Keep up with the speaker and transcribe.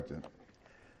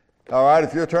All right,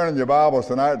 if you're turning your Bibles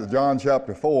tonight to John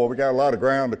chapter 4, we got a lot of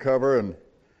ground to cover, and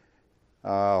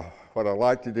what I'd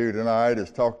like to do tonight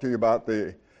is talk to you about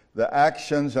the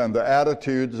actions and the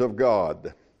attitudes of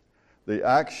God. The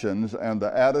actions and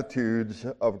the attitudes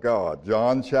of God.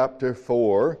 John chapter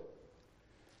 4,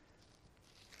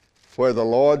 where the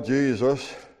Lord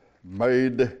Jesus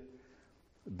made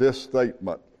this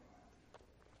statement.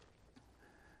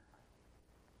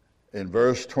 In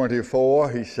verse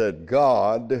 24, he said,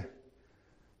 God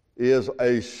is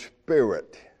a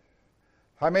spirit.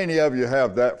 How many of you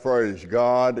have that phrase,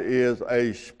 God is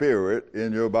a spirit,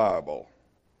 in your Bible?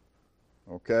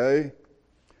 Okay?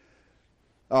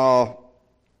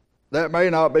 That may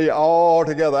not be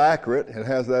altogether accurate. It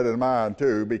has that in mind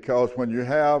too, because when you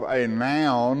have a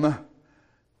noun,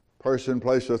 person,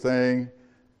 place, or thing,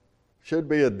 should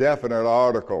be a definite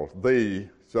article, the.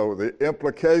 So the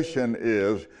implication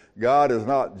is God is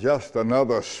not just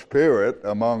another spirit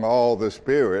among all the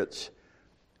spirits.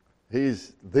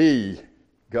 He's the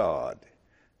God.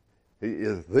 He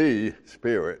is the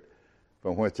Spirit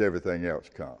from which everything else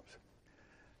comes.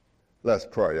 Let's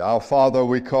pray. Our Father,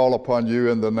 we call upon you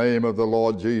in the name of the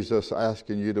Lord Jesus,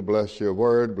 asking you to bless your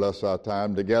word, bless our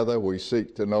time together. We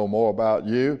seek to know more about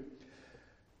you,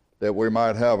 that we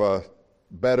might have a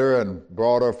better and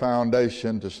broader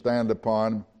foundation to stand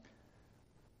upon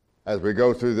as we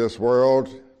go through this world,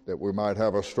 that we might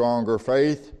have a stronger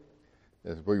faith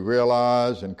as we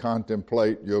realize and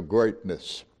contemplate your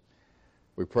greatness.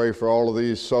 We pray for all of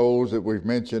these souls that we've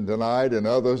mentioned tonight and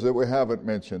others that we haven't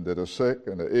mentioned that are sick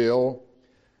and are ill,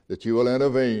 that you will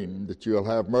intervene, that you will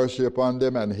have mercy upon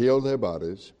them and heal their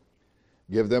bodies.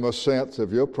 Give them a sense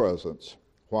of your presence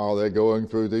while they're going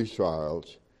through these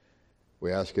trials.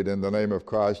 We ask it in the name of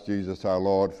Christ Jesus our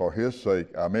Lord, for his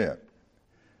sake. Amen.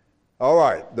 All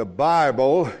right, the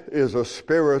Bible is a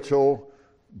spiritual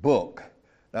book.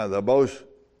 Now, the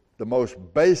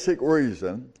most basic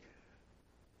reason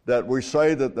that we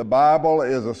say that the Bible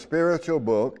is a spiritual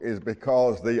book is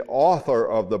because the author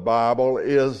of the Bible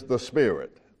is the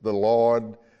Spirit, the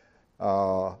Lord,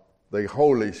 the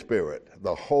Holy Spirit,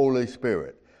 the Holy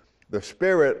Spirit. The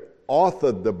Spirit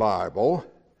authored the Bible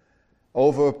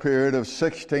over a period of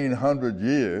 1,600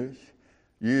 years,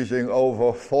 using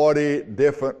over 40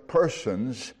 different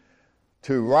persons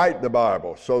to write the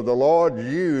Bible. So the Lord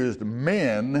used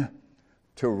men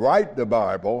to write the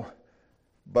Bible,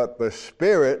 but the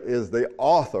Spirit is the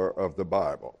author of the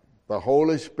Bible. The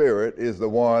Holy Spirit is the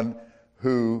one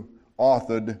who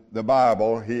authored the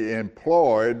Bible. He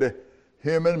employed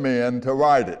human men to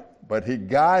write it, but he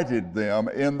guided them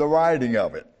in the writing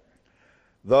of it.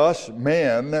 Thus,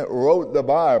 men wrote the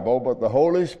Bible, but the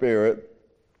Holy Spirit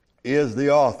is the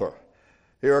author.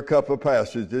 Here are a couple of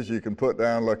passages you can put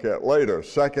down and look at later.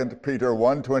 2 Peter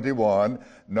 1:21,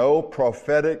 no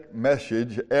prophetic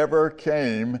message ever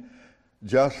came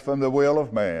just from the will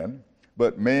of man,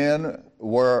 but men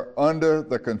were under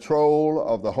the control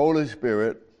of the Holy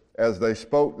Spirit as they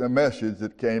spoke the message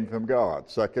that came from God.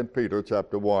 2 Peter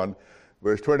chapter 1,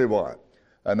 verse 21.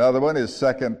 Another one is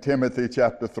 2 Timothy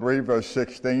chapter 3, verse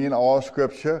 16. All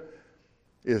Scripture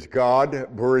is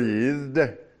God-breathed.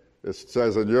 It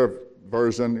says in your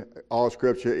version, all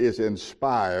Scripture is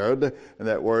inspired, and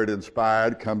that word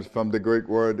inspired comes from the Greek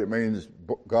word that means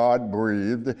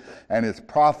God-breathed, and it's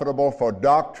profitable for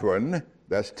doctrine,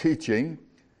 that's teaching,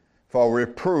 for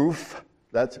reproof,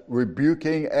 that's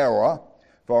rebuking error,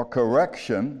 for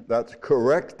correction, that's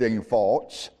correcting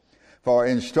faults, for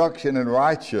instruction in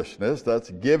righteousness, that's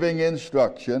giving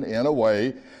instruction in a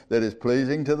way that is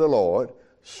pleasing to the Lord,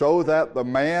 so that the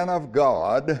man of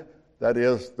God, that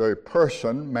is the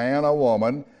person, man or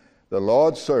woman, the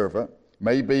Lord's servant,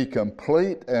 may be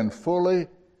complete and fully,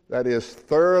 that is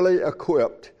thoroughly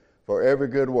equipped for every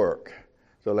good work.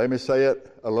 So let me say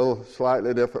it a little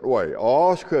slightly different way.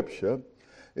 All Scripture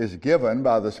is given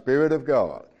by the Spirit of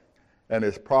God and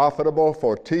is profitable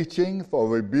for teaching, for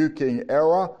rebuking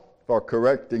error, for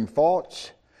correcting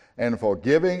faults, and for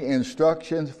giving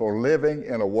instructions for living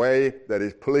in a way that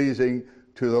is pleasing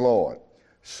to the Lord,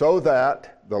 so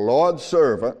that the Lord's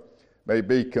servant may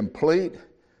be complete,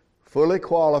 fully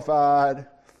qualified,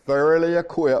 thoroughly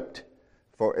equipped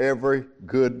for every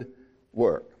good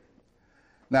work.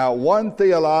 Now, one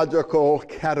theological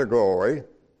category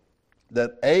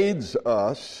that aids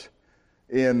us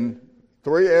in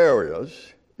three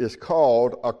areas is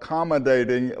called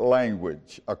accommodating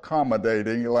language.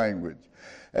 Accommodating language.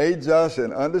 Aids us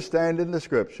in understanding the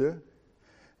Scripture,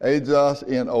 aids us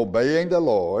in obeying the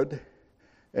Lord,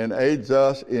 and aids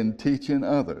us in teaching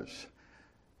others.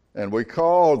 And we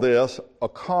call this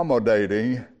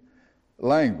accommodating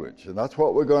language. And that's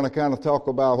what we're going to kind of talk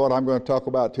about, what I'm going to talk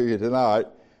about to you tonight.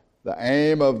 The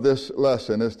aim of this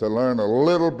lesson is to learn a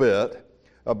little bit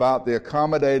about the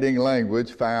accommodating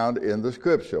language found in the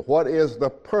Scripture. What is the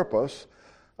purpose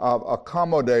of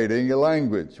accommodating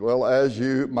language? Well, as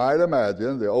you might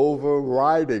imagine, the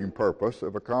overriding purpose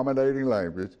of accommodating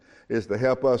language is to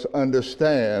help us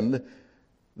understand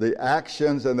the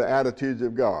actions and the attitudes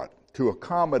of God, to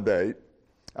accommodate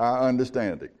our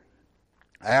understanding.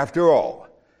 After all,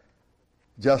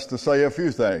 just to say a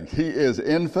few things, He is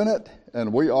infinite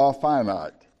and we are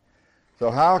finite. So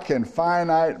how can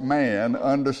finite man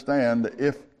understand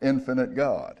the infinite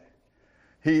God?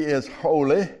 He is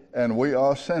holy and we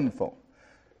are sinful.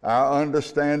 Our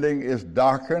understanding is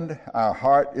darkened, our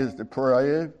heart is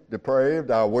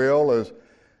depraved, our will is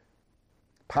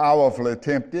powerfully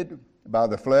tempted by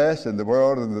the flesh and the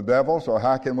world and the devil. So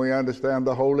how can we understand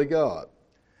the holy God?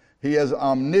 He is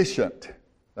omniscient,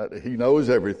 that He knows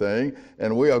everything,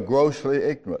 and we are grossly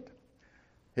ignorant.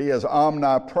 He is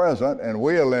omnipresent, and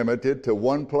we are limited to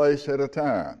one place at a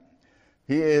time.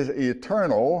 He is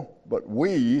eternal, but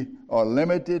we are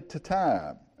limited to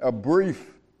time, a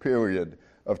brief period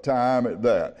of time at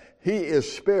that. He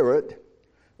is spirit,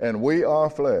 and we are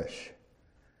flesh.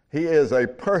 He is a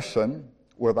person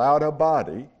without a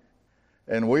body,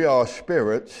 and we are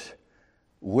spirits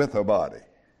with a body.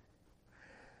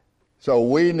 So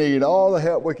we need all the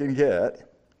help we can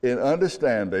get in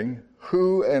understanding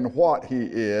who and what He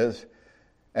is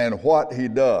and what He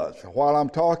does. While I'm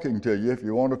talking to you, if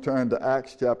you want to turn to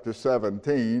Acts chapter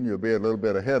 17, you'll be a little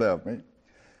bit ahead of me.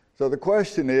 So the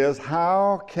question is,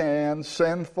 how can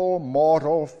sinful,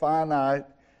 mortal, finite,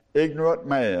 ignorant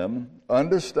man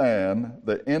understand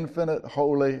the infinite,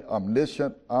 holy,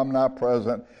 omniscient,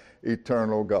 omnipresent,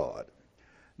 eternal God?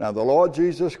 Now, the Lord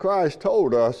Jesus Christ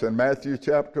told us in Matthew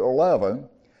chapter 11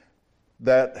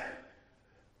 that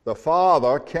the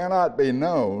Father cannot be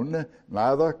known,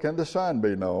 neither can the Son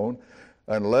be known,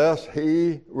 unless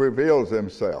He reveals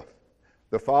Himself.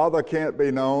 The Father can't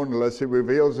be known unless He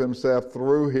reveals Himself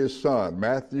through His Son.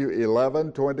 Matthew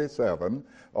 11:27,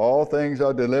 all things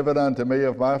are delivered unto me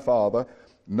of my Father.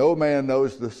 No man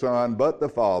knows the Son but the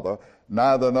Father,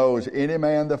 neither knows any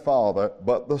man the Father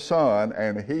but the Son,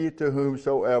 and he to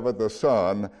whomsoever the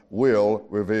Son will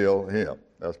reveal Him.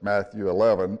 That's Matthew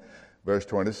 11, verse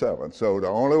 27. So the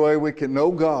only way we can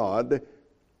know God,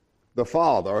 the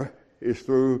Father, is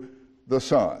through the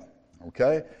Son.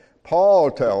 Okay?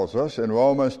 Paul tells us in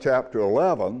Romans chapter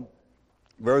 11,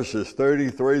 verses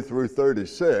 33 through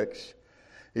 36,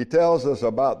 he tells us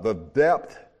about the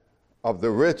depth of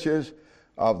the riches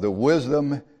of the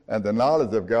wisdom and the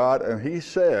knowledge of God, and he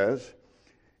says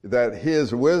that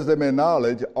His wisdom and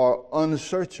knowledge are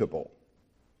unsearchable.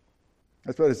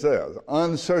 That's what he says,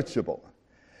 unsearchable.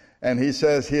 And he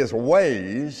says His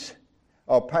ways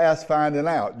are past finding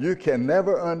out. You can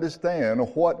never understand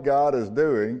what God is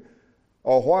doing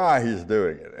or why He's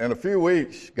doing it. In a few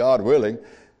weeks, God willing,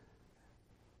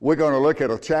 we're going to look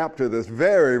at a chapter that's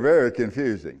very, very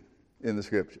confusing in the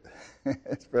Scripture.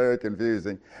 It's very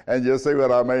confusing, and you'll see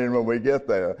what I mean when we get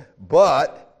there.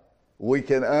 But we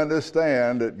can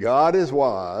understand that God is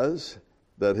wise,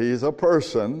 that He's a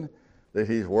person, that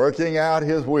He's working out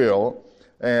His will,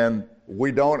 and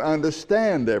we don't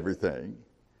understand everything,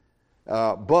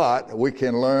 but we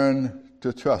can learn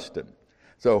to trust Him.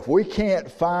 So if we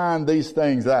can't find these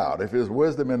things out, if His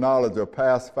wisdom and knowledge are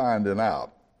past finding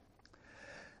out,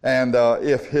 and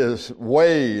if His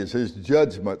ways, His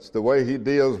judgments, the way He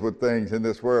deals with things in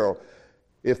this world,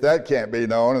 if that can't be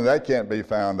known and that can't be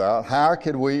found out, how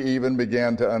can we even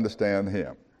begin to understand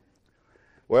Him?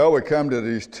 Well, we come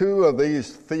to two of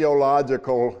these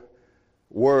theological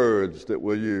words that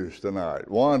we'll use tonight.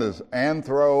 One is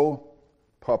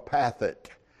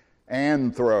anthropopathic.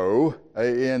 Anthro,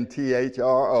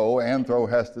 A-N-T-H-R-O, anthro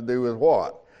has to do with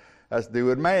what? Has to do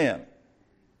with man.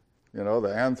 You know,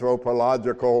 the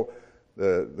anthropological,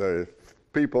 the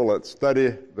people that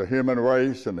study the human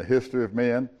race and the history of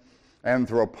men,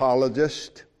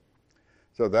 anthropologist.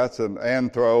 So that's an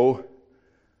anthropopathic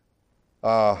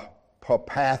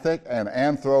and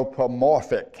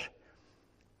anthropomorphic.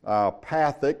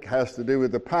 Pathic has to do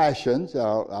with the passions.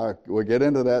 We'll get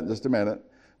into that in just a minute,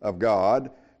 of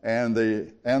God. And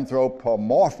the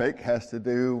anthropomorphic has to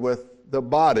do with the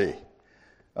body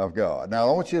of God. Now,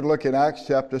 I want you to look at Acts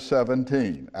chapter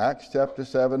 17. Acts chapter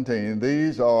 17,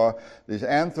 these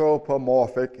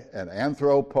anthropomorphic and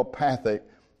anthropopathic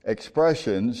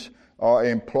expressions are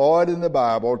employed in the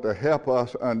Bible to help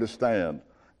us understand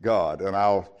God. And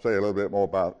I'll say a little bit more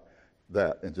about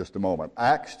that in just a moment.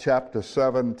 Acts chapter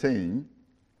 17,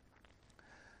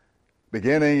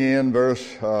 beginning in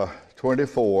verse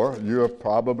 24. You're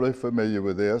probably familiar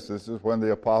with this. This is when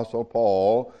the Apostle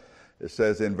Paul, it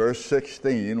says in verse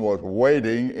 16, was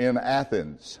waiting in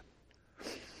Athens.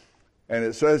 And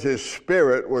it says his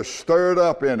spirit was stirred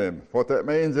up in him. What that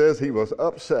means is he was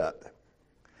upset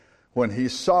when he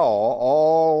saw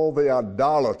all the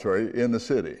idolatry in the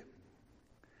city.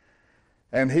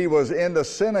 And he was in the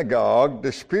synagogue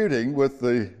disputing with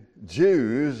the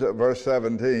Jews, verse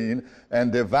 17,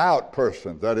 and devout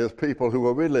persons, that is, people who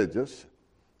were religious,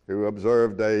 who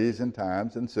observed days and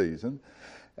times and seasons.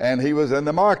 And he was in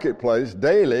the marketplace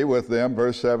daily with them,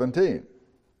 verse 17.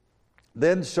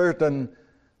 Then certain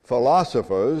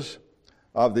philosophers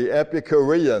of the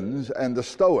Epicureans and the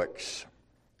Stoics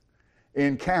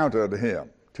encountered him,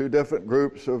 two different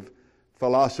groups of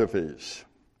philosophies.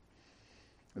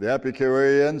 The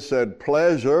Epicureans said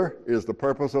pleasure is the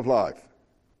purpose of life.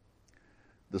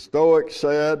 The Stoics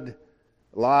said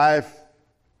life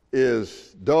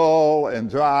is dull and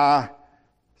dry,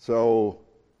 so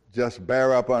just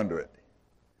bear up under it.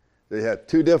 They had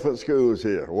two different schools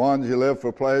here. One, you live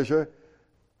for pleasure.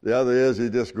 The other is you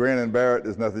just grin and bear it.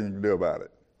 There's nothing you can do about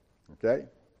it. Okay?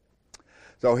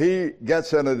 So he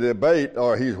gets in a debate,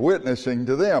 or he's witnessing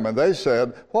to them, and they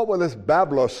said, what will this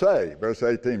babbler say? Verse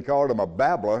 18 called him a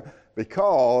babbler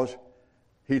because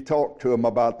he talked to them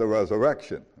about the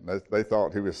resurrection. They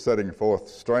thought he was setting forth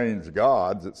strange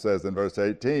gods, it says in verse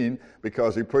 18,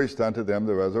 because he preached unto them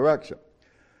the resurrection.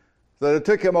 So they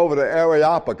took him over to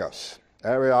Areopagus.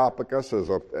 Areopagus is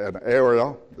an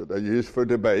area that they use for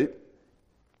debate.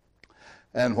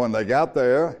 And when they got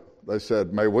there, they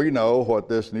said, may we know what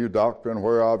this new doctrine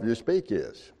whereof you speak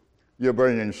is. You're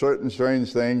bringing certain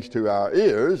strange things to our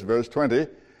ears, verse 20,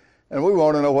 and we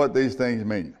want to know what these things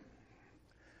mean.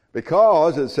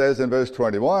 Because, it says in verse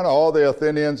 21, all the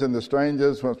Athenians and the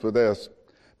strangers which were there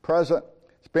present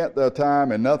spent their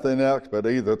time in nothing else but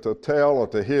either to tell or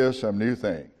to hear some new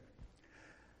thing.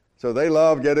 So they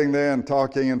love getting there and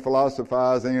talking and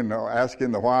philosophizing and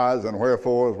asking the whys and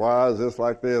wherefores. Why is this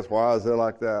like this? Why is it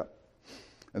like that?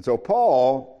 And so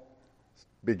Paul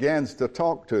begins to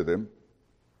talk to them.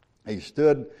 He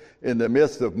stood in the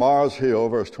midst of Mars Hill,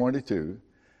 verse 22,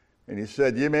 and he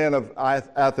said, you men of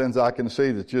Athens, I can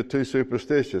see that you're too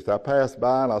superstitious. I passed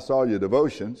by and I saw your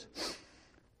devotions,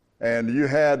 and you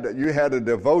had a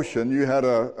devotion, you had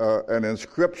an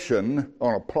inscription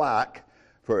on a plaque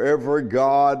for every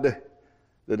god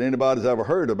that anybody's ever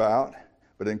heard about.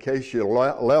 But in case you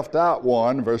left out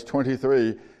one, verse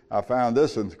 23, I found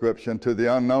this inscription, to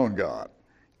the unknown God.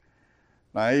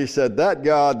 Now he said, that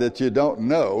God that you don't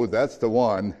know, that's the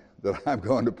one that I'm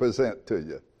going to present to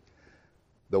you.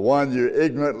 The one you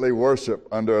ignorantly worship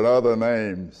under other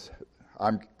names,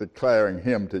 I'm declaring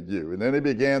him to you. And then he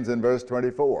begins in verse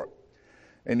 24.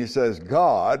 And he says,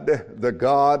 God, the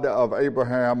God of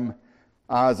Abraham,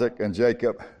 Isaac, and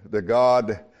Jacob, the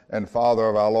God and Father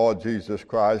of our Lord Jesus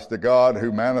Christ, the God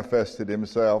who manifested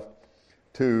himself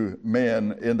to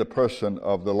men in the person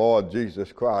of the Lord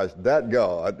Jesus Christ, that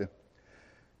God,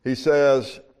 he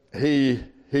says, he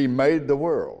made the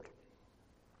world.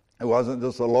 It wasn't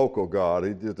just a local God.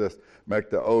 He did just make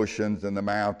the oceans and the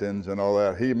mountains and all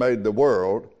that. He made the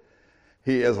world.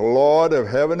 He is Lord of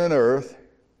heaven and earth.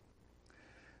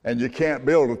 And you can't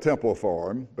build a temple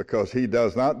for him because he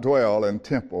does not dwell in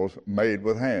temples made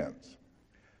with hands.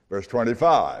 Verse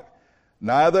 25,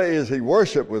 neither is he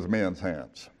worshipped with men's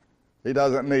hands. He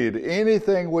doesn't need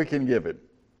anything we can give him.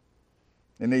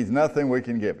 He needs nothing we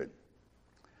can give him.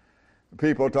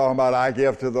 People talking about, I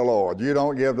give to the Lord. You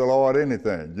don't give the Lord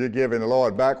anything. You're giving the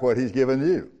Lord back what he's given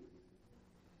you.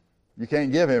 You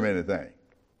can't give him anything.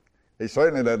 He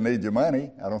certainly doesn't need your money.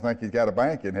 I don't think he's got a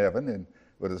bank in heaven and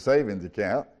with a savings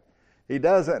account. He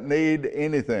doesn't need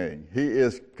anything. He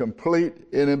is complete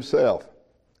in himself.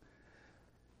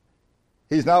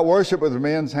 He's not worshipped with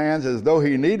men's hands as though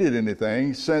he needed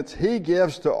anything, since he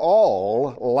gives to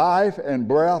all life and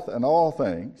breath and all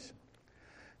things.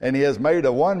 And he has made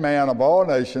a one man of all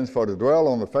nations for to dwell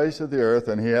on the face of the earth,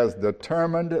 and he has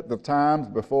determined the times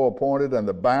before appointed and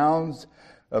the bounds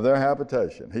of their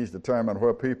habitation. He's determined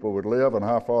where people would live and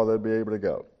how far they'd be able to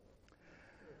go.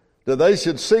 That they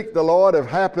should seek the Lord, if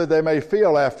haply they may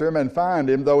feel after him and find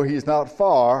him, though he's not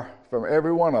far from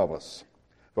every one of us.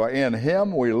 For in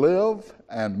him we live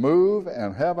and move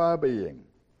and have our being.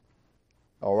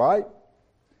 All right?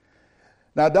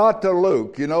 Now, Dr.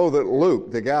 Luke, you know that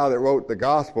Luke, the guy that wrote the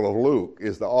Gospel of Luke,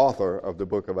 is the author of the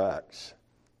book of Acts.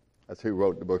 That's who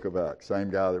wrote the book of Acts, same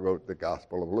guy that wrote the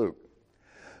Gospel of Luke.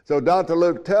 So Dr.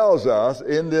 Luke tells us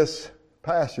in this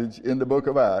passage in the book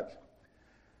of Acts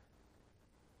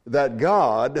that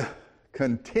God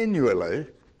continually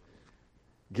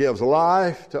gives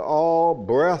life to all,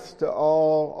 breath to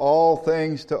all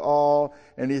things to all.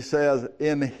 And he says,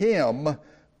 in him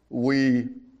we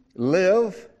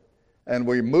live and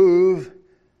we move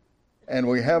and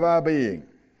we have our being.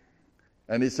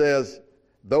 And he says,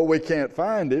 though we can't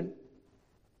find him,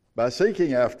 by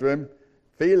seeking after him,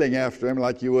 feeling after him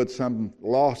like you would some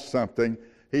lost something,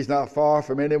 he's not far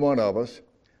from any one of us,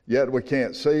 yet we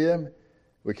can't see him,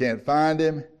 we can't find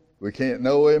him, we can't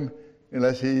know him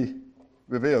unless he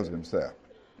reveals himself.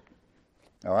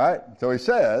 All right? So he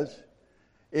says,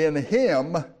 in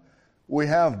him we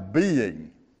have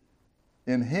being.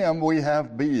 In him we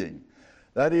have being.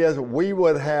 That is, we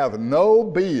would have no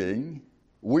being,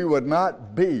 we would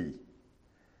not be,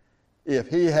 if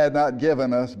he had not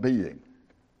given us being.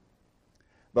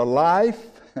 The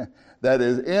life that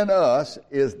is in us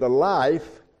is the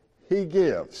life he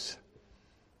gives.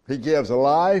 He gives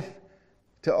life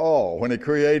to all. When he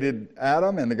created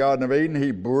Adam in the Garden of Eden,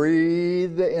 he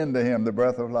breathed into him the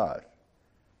breath of life,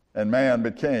 and man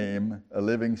became a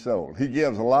living soul. He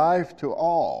gives life to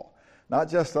all, not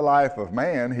just the life of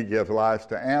man. He gives life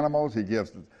to animals. He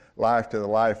gives life to the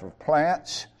life of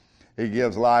plants. He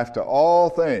gives life to all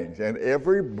things, and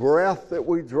every breath that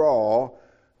we draw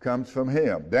comes from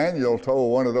him. Daniel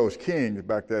told one of those kings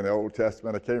back there in the Old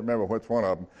Testament, I can't remember which one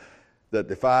of them, that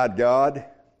defied God.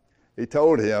 He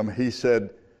told him, he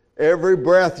said, every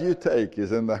breath you take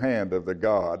is in the hand of the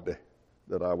God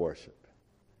that I worship.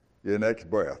 Your next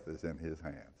breath is in his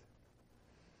hands.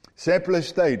 Simply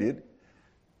stated,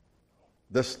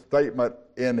 this statement,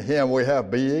 in him we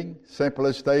have being,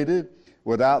 simply stated,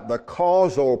 without the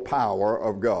causal power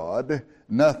of God,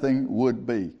 nothing would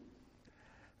be.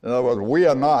 In other words, we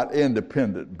are not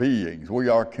independent beings. We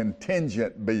are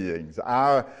contingent beings.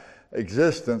 Our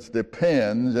existence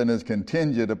depends and is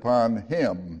contingent upon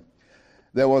him.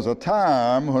 There was a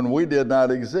time when we did not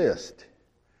exist,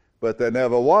 but there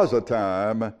never was a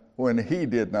time when he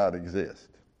did not exist.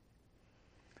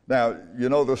 Now, you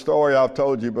know the story I've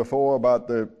told you before about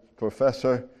the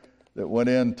professor that went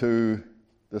into,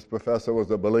 this professor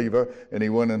was a believer, and he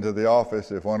went into the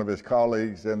office of one of his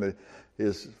colleagues, and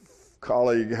his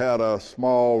colleague had a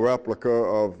small replica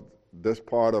of this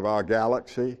part of our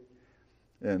galaxy.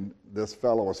 And this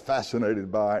fellow was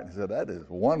fascinated by it and said, that is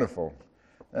wonderful.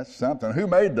 That's something. Who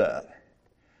made that?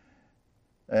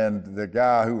 And the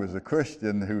guy who was a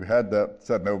Christian who had that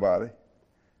said, nobody.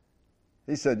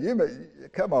 He said,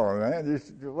 come on, man.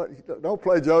 Don't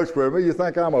play jokes with me. You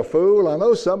think I'm a fool? I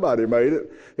know somebody made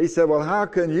it. He said, well, how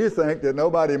can you think that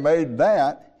nobody made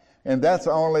that, and that's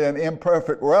only an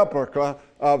imperfect replica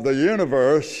of the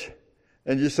universe,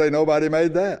 and you say nobody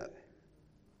made that?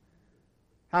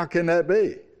 How can that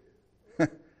be?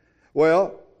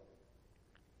 Well,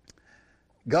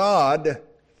 God,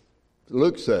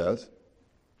 Luke says,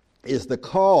 is the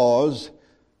cause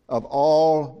of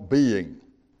all being.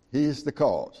 He's the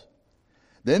cause.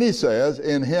 Then he says,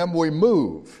 in him we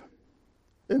move.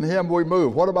 In him we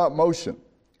move. What about motion?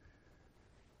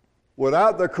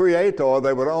 Without the Creator,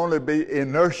 there would only be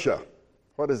inertia.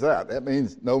 What is that? That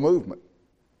means no movement.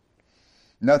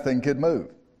 Nothing could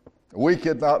move. We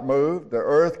could not move. The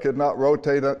earth could not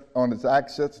rotate on its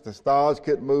axis. The stars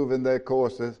couldn't move in their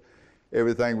courses.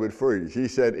 Everything would freeze. He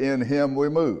said, in him we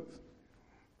move.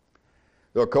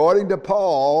 So according to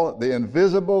Paul, the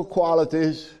invisible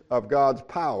qualities of God's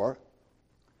power,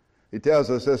 he tells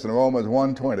us this in Romans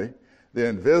 1:20, the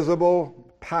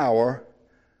invisible power,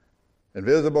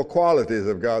 invisible qualities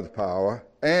of God's power,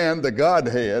 and the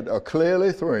Godhead are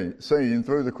clearly seen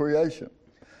through the creation.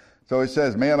 So he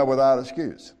says, men are without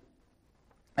excuse.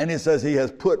 And he says he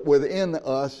has put within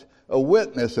us a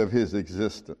witness of his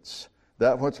existence.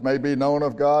 That which may be known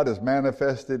of God is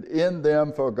manifested in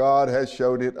them, for God has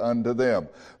showed it unto them.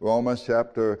 Romans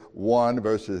chapter 1,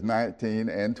 verses 19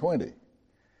 and 20.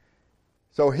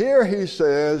 So here he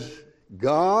says,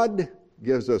 God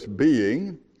gives us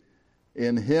being.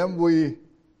 In him we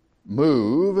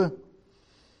move.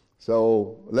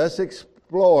 So let's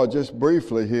explore just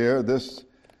briefly here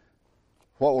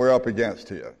what we're up against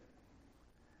here.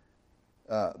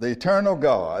 The eternal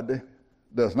God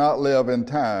does not live in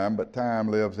time, but time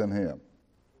lives in him.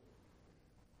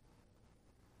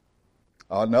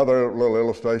 Another little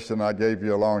illustration I gave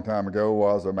you a long time ago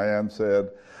was a man said,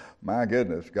 my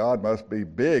goodness, God must be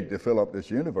big to fill up this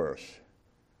universe.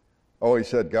 Oh, he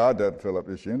said, God doesn't fill up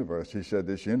this universe. He said,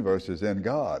 this universe is in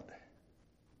God.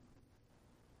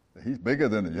 He's bigger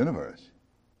than the universe.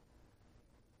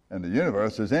 And the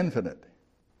universe is infinite.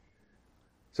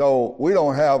 So we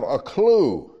don't have a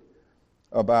clue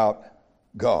about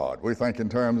God. We think in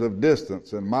terms of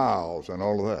distance and miles and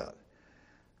all of that.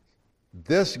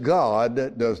 This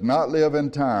God does not live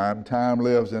in time. Time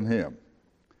lives in him.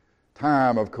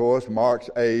 Time, of course, marks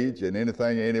age, and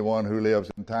anyone who lives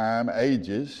in time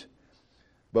ages.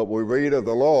 But we read of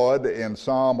the Lord in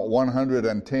Psalm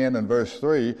 110 and verse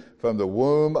 3, from the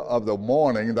womb of the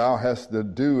morning thou hast the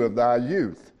dew of thy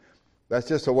youth. That's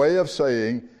just a way of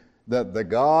saying that the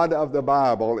God of the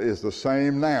Bible is the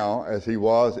same now as he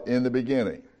was in the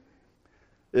beginning.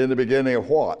 In the beginning of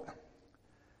what?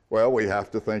 Well, we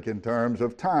have to think in terms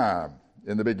of time,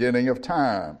 in the beginning of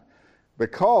time,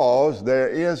 because there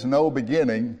is no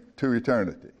beginning to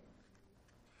eternity.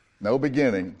 No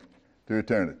beginning to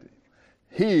eternity.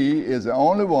 He is the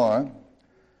only one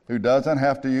who doesn't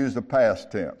have to use the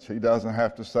past tense. He doesn't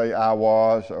have to say I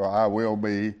was or I will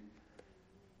be.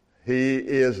 He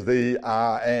is the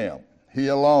I am. He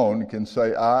alone can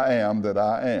say I am that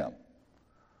I am.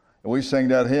 And we sing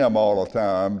that hymn all the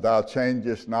time. Thou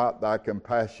changest not, thy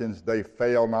compassions, they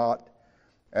fail not.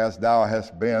 As thou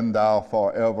hast been, thou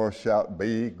forever shalt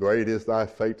be. Great is thy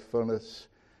faithfulness,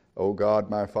 O God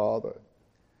my Father.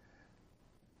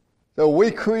 So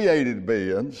we created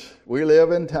beings. We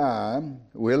live in time.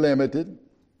 We're limited.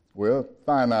 We're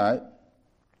finite.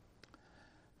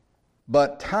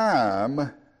 But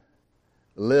time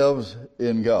lives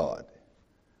in God.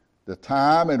 The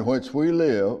time in which we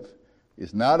live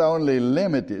is not only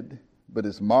limited, but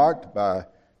it's marked by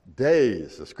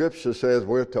days. The scripture says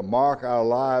we're to mark our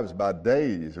lives by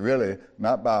days, really,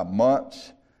 not by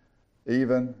months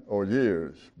even or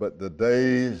years, but the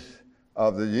days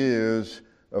of the years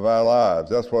of our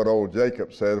lives. That's what old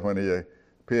Jacob said when he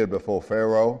appeared before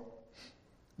Pharaoh.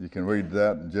 You can read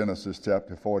that in Genesis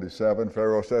chapter 47.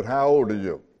 Pharaoh said, how old are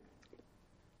you?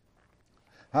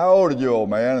 How old are you, old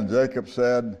man? And Jacob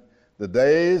said, the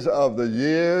days of the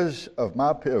years of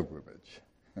my pilgrimage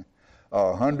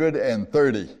are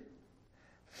 130.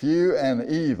 Few and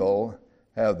evil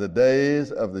have the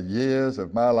days of the years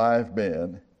of my life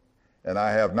been, and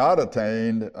I have not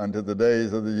attained unto the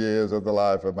days of the years of the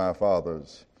life of my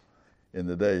fathers in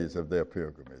the days of their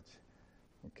pilgrimage.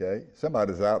 Okay?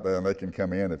 Somebody's out there and they can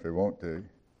come in if they want to.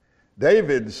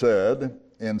 David said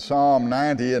in Psalm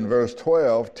 90 and verse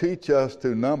 12, teach us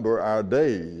to number our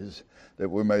days that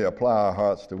we may apply our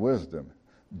hearts to wisdom.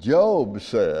 Job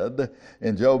said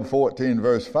in Job 14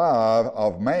 verse 5,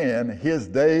 of man his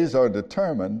days are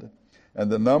determined,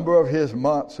 and the number of his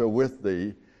months are with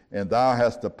thee, and thou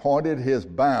hast appointed his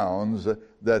bounds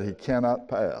that he cannot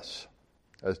pass.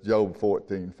 That's Job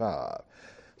 14:5.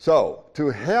 So,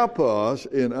 to help us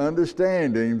in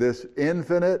understanding this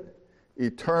infinite,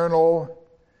 eternal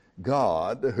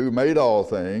God who made all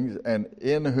things and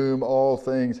in whom all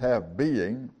things have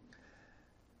being,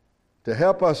 to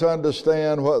help us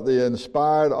understand what the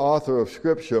inspired author of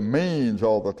Scripture means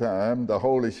all the time, the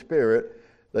Holy Spirit,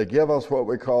 they give us what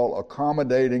we call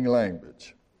accommodating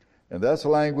language. And that's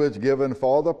language given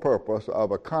for the purpose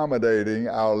of accommodating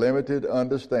our limited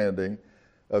understanding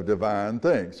of divine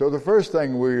things. So the first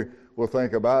thing we will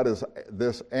think about is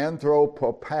this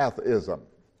anthropopathism.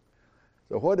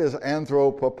 So what is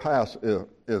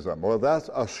anthropopathism? Well, that's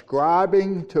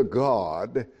ascribing to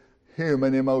God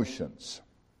human emotions,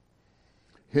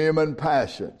 human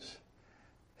passions,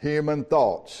 human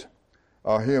thoughts,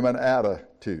 or human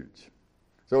attitudes.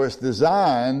 So it's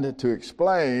designed to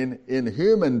explain in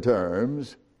human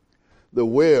terms the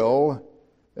will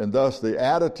and thus the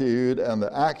attitude and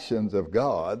the actions of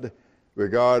God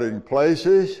regarding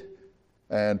places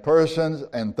and persons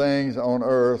and things on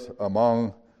earth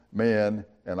among men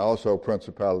and also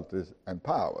principalities and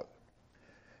powers.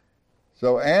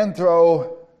 So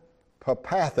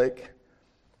anthropopathic,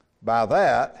 by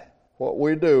that, what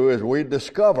we do is we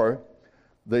discover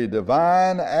the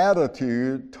divine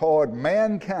attitude toward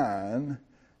mankind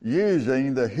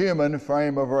using the human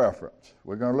frame of reference.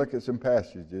 We're going to look at some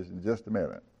passages in just a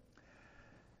minute.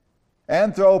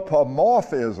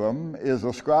 Anthropomorphism is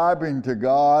ascribing to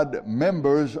God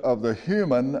members of the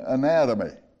human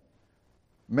anatomy.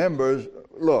 Members,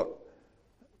 look,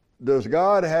 does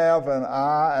God have an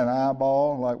eye, an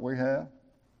eyeball like we have?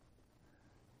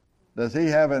 Does he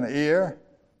have an ear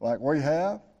like we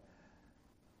have?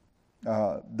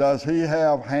 Does he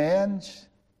have hands?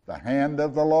 The hand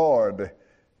of the Lord,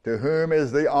 to whom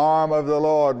is the arm of the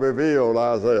Lord revealed,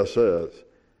 Isaiah says.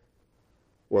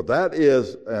 Well, that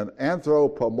is an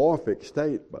anthropomorphic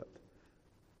statement.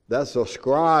 That's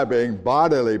ascribing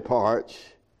bodily parts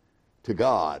to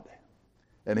God.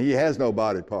 And he has no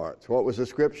body parts. What was the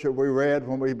scripture we read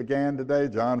when we began today?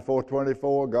 John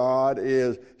 4:24, God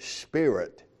is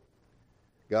spirit.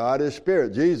 God is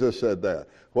spirit. Jesus said that.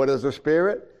 What is a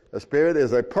spirit? A spirit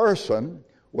is a person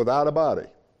without a body.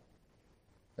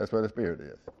 That's what a spirit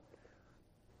is.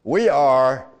 We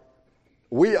are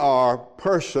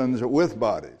persons with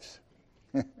bodies.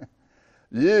 When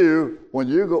you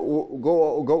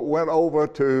went over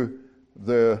to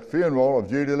the funeral of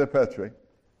Judy LePetri,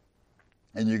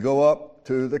 and you go up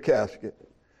to the casket,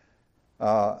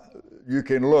 you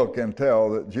can look and tell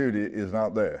that Judy is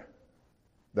not there.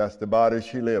 That's the body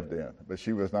she lived in, but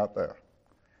she was not there.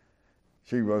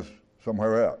 She was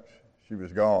somewhere else. She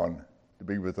was gone to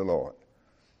be with the Lord.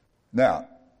 Now,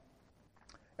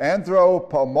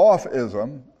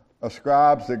 anthropomorphism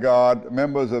ascribes to God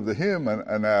members of the human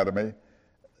anatomy.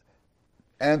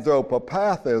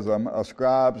 Anthropopathism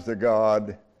ascribes to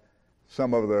God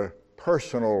some of the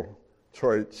personal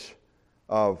traits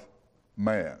of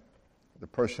man, the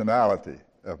personality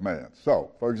of man.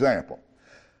 So, for example,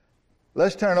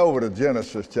 let's turn over to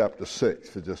Genesis chapter 6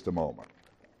 for just a moment.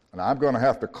 And I'm going to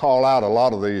have to call out a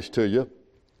lot of these to you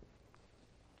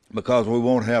because we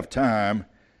won't have time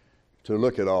to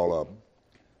look at all of them.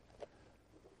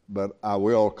 But I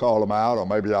will call them out, or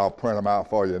maybe I'll print them out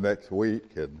for you next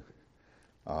week, and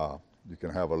you can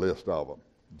have a list of them.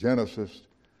 Genesis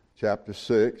chapter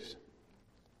 6,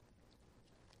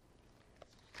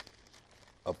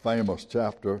 a famous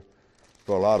chapter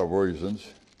for a lot of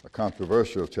reasons, a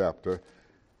controversial chapter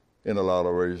in a lot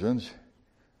of reasons.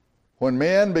 When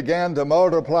men began to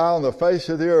multiply on the face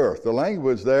of the earth, the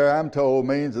language there, I'm told,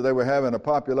 means that they were having a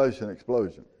population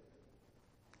explosion.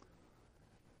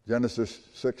 Genesis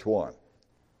 6:1.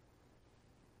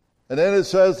 And then it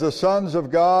says, the sons of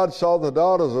God saw the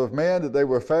daughters of men, that they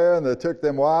were fair, and they took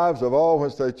them wives of all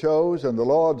which they chose. And the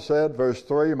Lord said, verse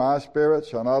 3, my spirit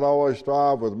shall not always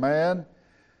strive with man,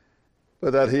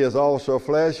 but that he is also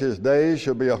flesh. His days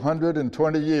shall be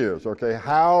 120 years. Okay,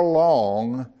 how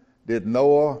long did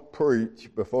Noah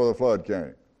preach before the flood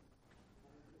came?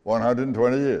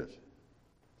 120 years.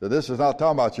 So this is not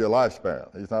talking about your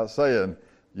lifespan. He's not saying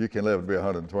you can live to be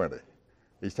 120.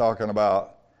 He's talking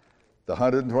about the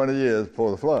 120 years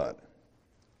before the flood.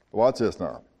 Watch this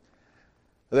now.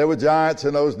 There were giants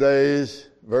in those days,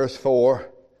 verse 4.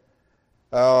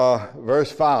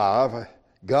 Verse 5,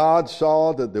 God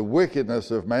saw that the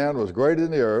wickedness of man was great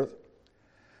in the earth,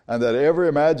 and that every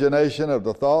imagination of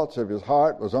the thoughts of his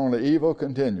heart was only evil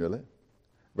continually.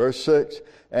 Verse 6,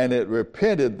 and it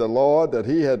repented the Lord that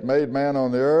he had made man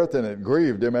on the earth, and it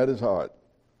grieved him at his heart.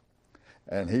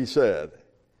 And he said,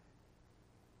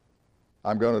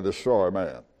 I'm going to destroy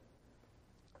man.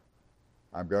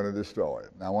 I'm going to destroy it.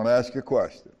 Now I want to ask you a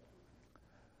question.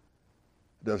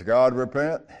 Does God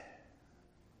repent?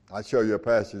 I'll show you a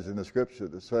passage in the scripture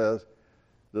that says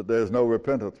that there's no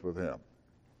repentance with him.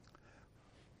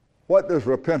 What does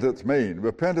repentance mean?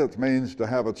 Repentance means to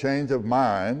have a change of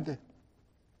mind.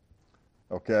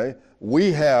 Okay?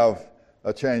 We have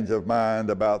a change of mind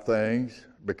about things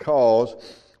because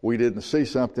we didn't see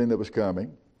something that was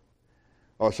coming,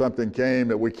 or something came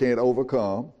that we can't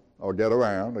overcome or get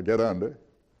around or get under.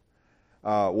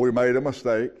 We made a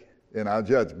mistake in our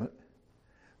judgment.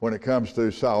 When it comes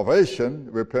to salvation,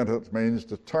 repentance means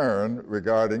to turn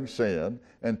regarding sin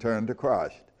and turn to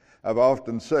Christ. I've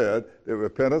often said that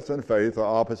repentance and faith are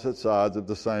opposite sides of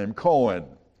the same coin.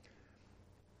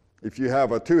 If you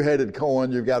have a two-headed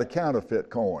coin, you've got a counterfeit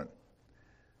coin.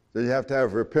 So you have to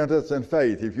have repentance and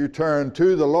faith. If you turn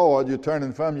to the Lord, you're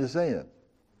turning from your sin.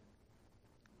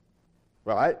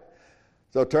 Right?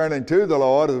 So turning to the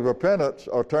Lord is repentance,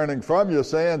 or turning from your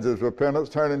sins is repentance.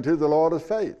 Turning to the Lord is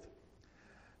faith.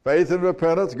 Faith and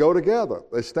repentance go together.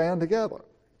 They stand together.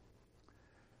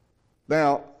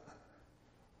 Now,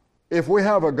 if we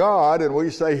have a God and we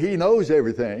say he knows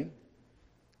everything,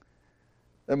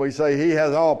 and we say he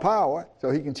has all power, so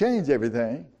he can change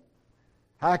everything,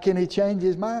 how can he change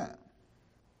his mind?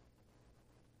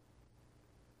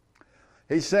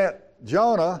 He sent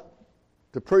Jonah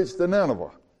to preach to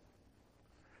Nineveh,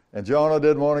 and Jonah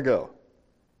didn't want to go.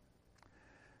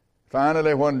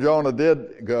 Finally, when Jonah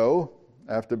did go,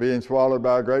 after being swallowed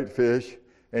by a great fish,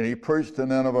 and he preached to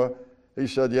Nineveh, he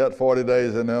said, yet 40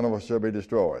 days and Nineveh shall be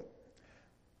destroyed.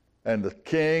 And the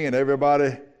king and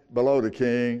everybody below the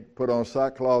king put on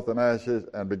sackcloth and ashes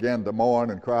and began to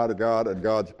mourn and cry to God, and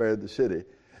God spared the city.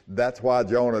 That's why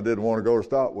Jonah didn't want to go to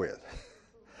start with,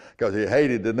 because he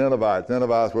hated the Ninevites.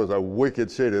 Ninevites was a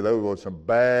wicked city. There were some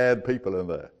bad people in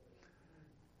there.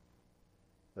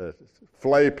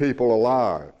 Flay people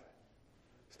alive,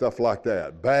 stuff like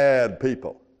that. Bad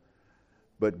people.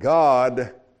 But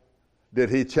God, did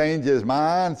he change his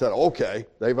mind? Said, okay,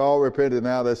 they've all repented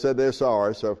now. They said they're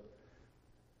sorry. So,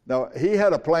 no, he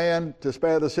had a plan to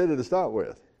spare the city to start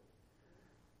with.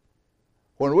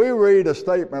 When we read a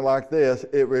statement like this,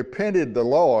 it repented the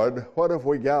Lord, what have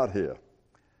we got here?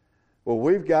 Well,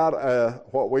 we've got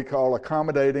what we call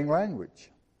accommodating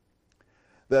language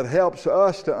that helps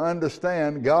us to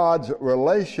understand God's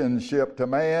relationship to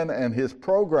man and his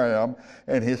program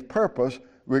and his purpose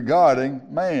regarding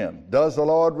man. Does the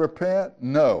Lord repent?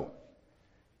 No.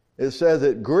 It says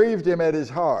it grieved him at his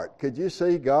heart. Could you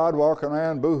see God walking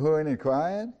around boo-hooing and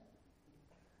crying?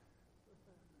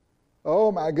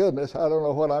 Oh my goodness, I don't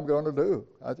know what I'm going to do.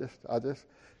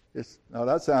 No,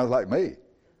 that sounds like me.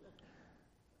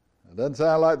 It doesn't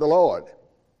sound like the Lord.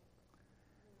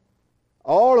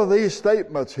 All of these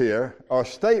statements here are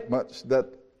statements that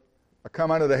come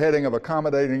under the heading of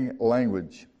accommodating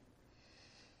language.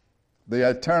 The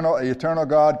eternal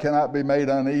God cannot be made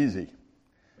uneasy.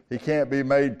 He can't be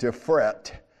made to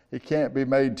fret. He can't be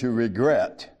made to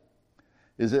regret.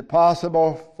 Is it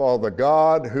possible for the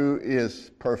God who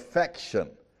is perfection,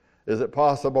 is it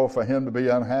possible for him to be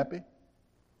unhappy?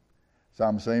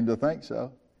 Some seem to think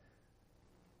so.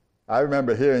 I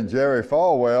remember hearing Jerry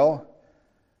Falwell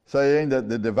saying that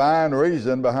the divine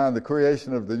reason behind the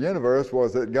creation of the universe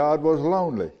was that God was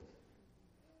lonely.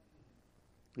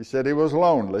 He said he was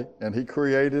lonely, and he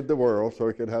created the world so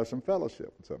he could have some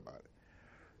fellowship with somebody.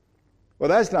 Well,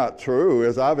 that's not true.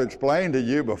 As I've explained to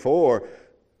you before,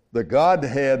 the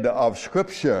Godhead of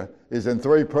Scripture is in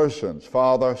three persons,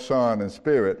 Father, Son, and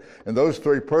Spirit, and those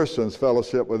three persons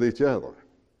fellowship with each other.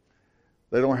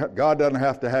 God doesn't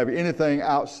have to have anything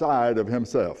outside of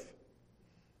himself.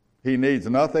 He needs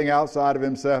nothing outside of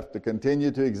himself to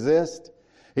continue to exist.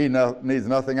 He needs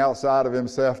nothing outside of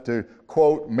himself to,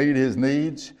 quote, meet his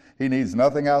needs. He needs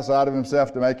nothing outside of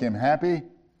himself to make him happy.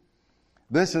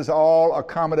 This is all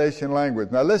accommodation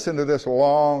language. Now listen to this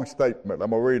long statement. I'm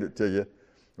going to read it to you.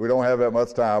 We don't have that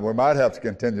much time. We might have to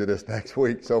continue this next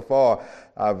week. So far,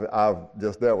 I've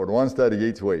just dealt with one study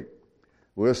each week.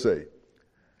 We'll see.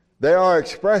 These are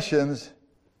expressions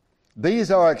like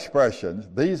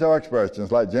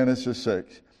Genesis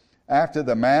 6, after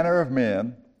the manner of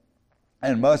men,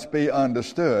 and must be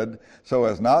understood so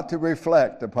as not to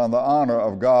reflect upon the honor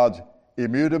of God's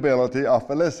immutability or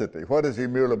felicity. What does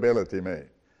immutability mean? It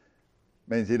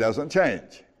means he doesn't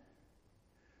change.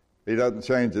 He doesn't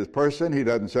change his person. He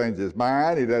doesn't change his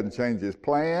mind. He doesn't change his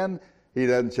plan. He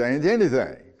doesn't change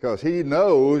anything because he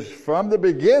knows from the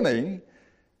beginning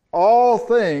all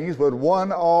things with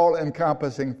one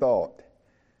all-encompassing thought.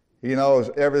 He knows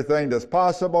everything that's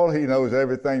possible. He knows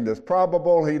everything that's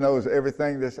probable. He knows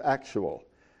everything that's actual.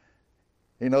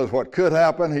 He knows what could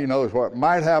happen. He knows what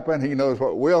might happen. He knows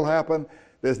what will happen.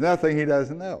 There's nothing he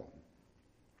doesn't know.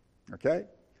 Okay?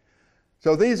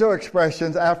 So these are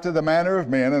expressions after the manner of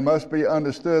men and must be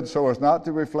understood so as not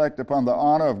to reflect upon the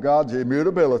honor of God's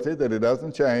immutability, that he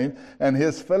doesn't change, and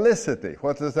his felicity.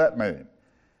 What does that mean?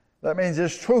 That means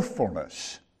his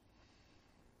truthfulness.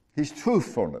 His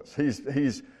truthfulness.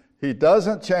 He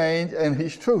doesn't change, and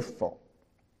he's truthful.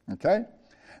 Okay?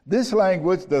 This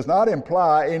language does not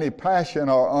imply any passion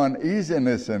or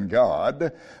uneasiness in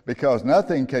God, because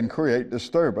nothing can create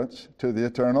disturbance to the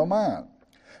eternal mind.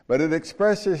 But it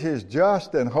expresses his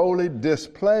just and holy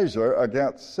displeasure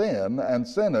against sin and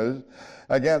sinners,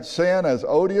 against sin as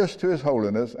odious to his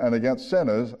holiness, and against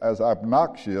sinners as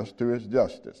obnoxious to his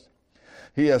justice.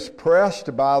 He is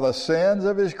pressed by the sins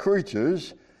of his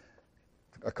creatures,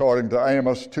 according to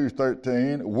Amos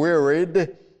 2:13,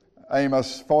 wearied,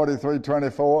 Amos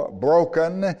 43:24,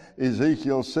 broken,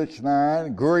 Ezekiel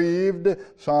 6:9, grieved,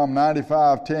 Psalm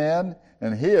 95:10,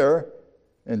 and here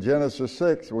in Genesis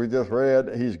 6 we just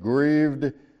read he's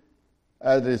grieved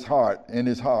at his heart, in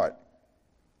his heart,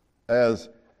 as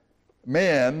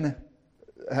men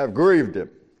have grieved him,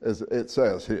 as it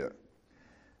says here.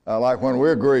 Like when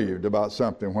we're grieved about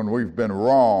something, when we've been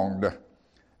wronged,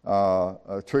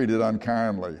 treated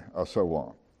unkindly, or so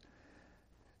on.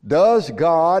 Does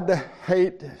God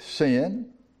hate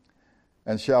sin,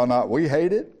 and shall not we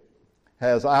hate it?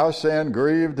 Has our sin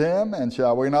grieved him, and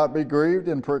shall we not be grieved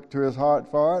and pricked to his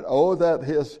heart for it? Oh, that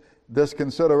this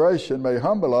consideration may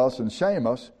humble us and shame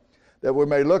us, that we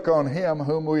may look on him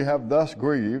whom we have thus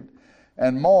grieved,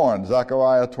 and mourn,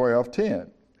 Zechariah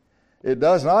 12:10. It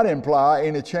does not imply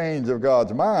any change of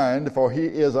God's mind, for he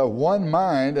is of one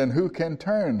mind, and who can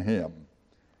turn him?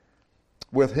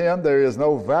 With him there is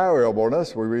no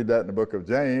variableness. We read that in the book of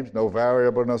James, no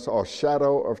variableness or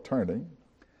shadow of turning.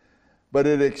 But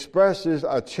it expresses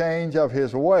a change of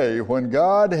his way. When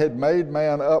God had made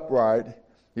man upright,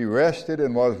 he rested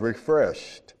and was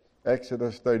refreshed.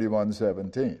 Exodus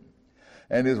 31:17.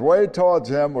 And his way towards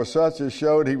him was such as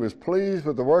showed he was pleased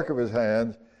with the work of his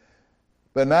hands.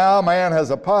 But now man has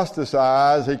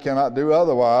apostatized, he cannot do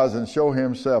otherwise and show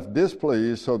himself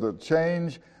displeased, so that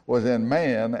change was in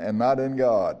man and not in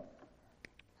God.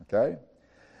 Okay?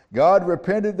 God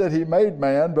repented that he made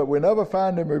man, but we never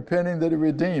find him repenting that he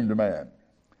redeemed man,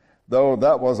 though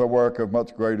that was a work of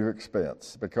much greater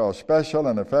expense, because special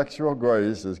and effectual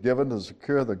grace is given to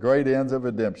secure the great ends of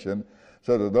redemption,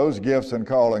 so that those gifts and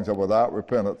callings are without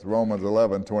repentance, Romans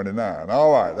 11:29.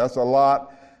 All right, that's a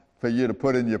lot for you to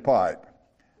put in your pipe.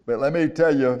 But let me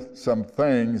tell you some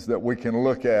things that we can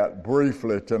look at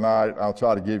briefly tonight. I'll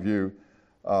try to give you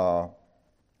a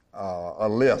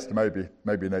list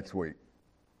maybe next week.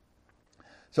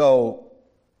 So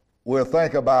we'll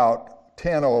think about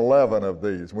 10 or 11 of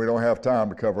these. We don't have time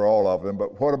to cover all of them,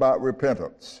 but what about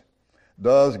repentance?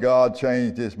 Does God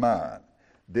change his mind?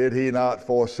 Did he not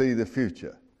foresee the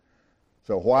future?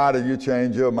 So why do you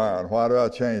change your mind? Why do I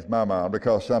change my mind?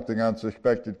 Because something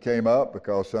unsuspected came up,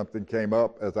 because something came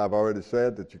up, as I've already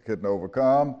said, that you couldn't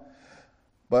overcome.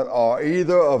 But are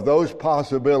either of those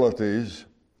possibilities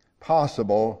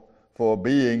possible for a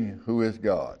being who is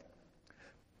God?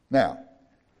 Now,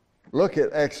 look at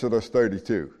Exodus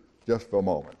 32, just for a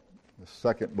moment. The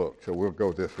second book, so we'll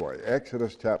go this way.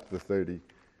 Exodus chapter 32.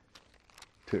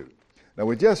 Now,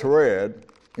 we just read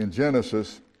in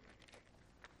Genesis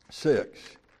 6.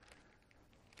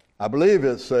 I believe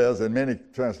it says in many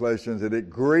translations that it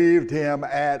grieved him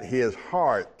at his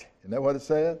heart. Isn't that what it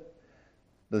said?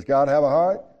 Does God have a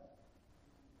heart?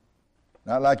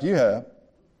 Not like you have.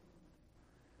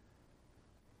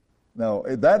 No,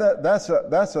 that's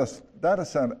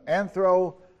an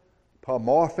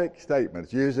anthropomorphic statement.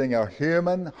 It's using a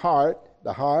human heart,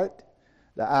 the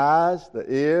eyes, the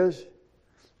ears,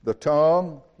 the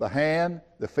tongue, the hand,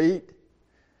 the feet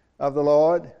of the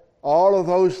Lord. All of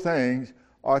those things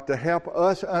are to help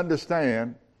us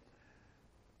understand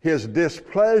his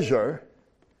displeasure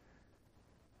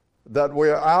that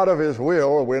we're out of his will,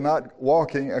 or we're not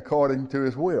walking according to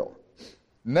his will.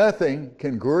 Nothing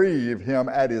can grieve him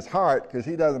at his heart, because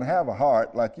he doesn't have a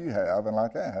heart like you have and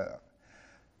like I have.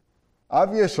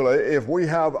 Obviously, if we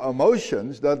have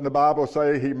emotions, doesn't the Bible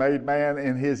say he made man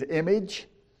in his image?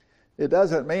 It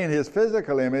doesn't mean his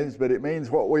physical image, but it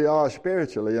means what we are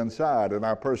spiritually inside and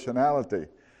our personality.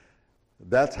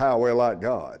 That's how we're like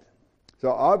God.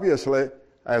 So obviously,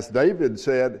 as David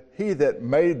said, he that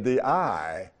made the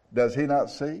eye, does he not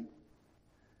see?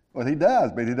 Well, he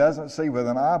does, but he doesn't see with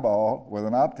an eyeball, with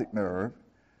an optic nerve,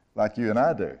 like you and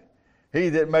I do. He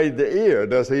that made the ear,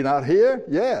 does he not hear?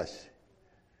 Yes.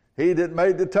 He that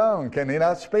made the tongue, can he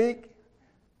not speak?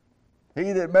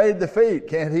 He that made the feet,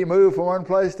 can't he move from one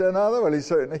place to another? Well, he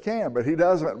certainly can, but he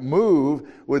doesn't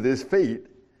move with his feet.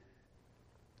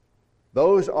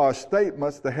 Those are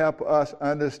statements to help us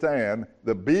understand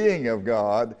the being of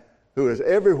God, who is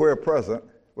everywhere present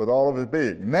with all of his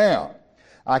being. Now,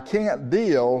 I can't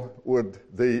deal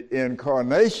with the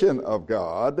incarnation of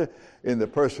God in the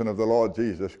person of the Lord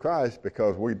Jesus Christ,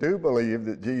 because we do believe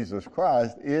that Jesus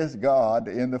Christ is God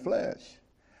in the flesh.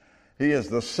 He is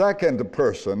the second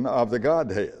person of the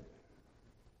Godhead.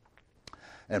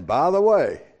 And by the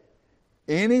way,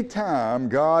 any time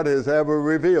God has ever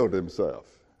revealed himself,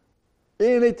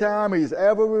 any time he's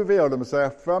ever revealed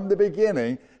himself from the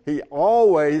beginning, he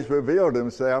always revealed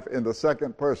himself in the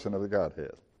second person of the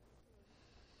Godhead.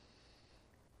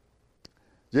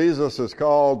 Jesus is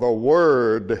called the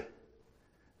Word.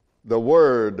 The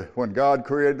Word. When God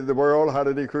created the world, how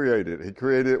did he create it? He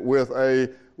created it with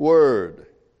a word.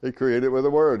 He created it with a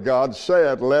word. God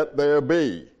said, "Let there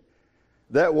be."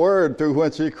 That word through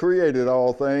which he created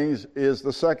all things is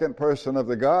the second person of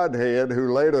the Godhead,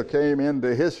 who later came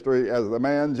into history as the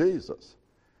man Jesus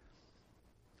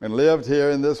and lived here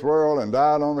in this world and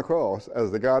died on the cross as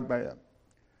the God-man.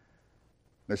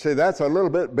 Now see, that's a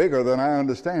little bit bigger than our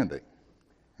understanding.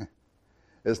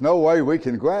 There's no way we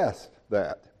can grasp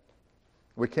that.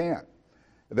 We can't.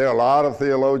 There are a lot of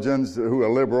theologians who are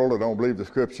liberal and don't believe the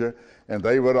Scripture, and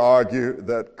they would argue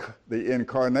that the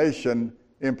incarnation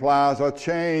implies a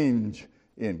change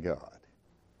in God.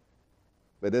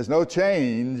 But there's no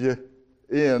change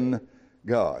in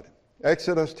God.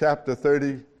 Exodus chapter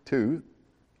 32.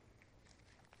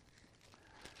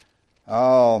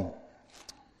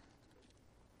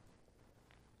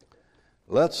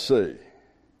 Let's see.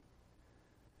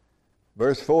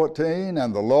 Verse 14,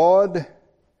 "And the Lord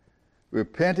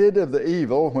repented of the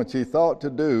evil which he thought to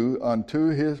do unto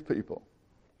his people."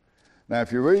 Now,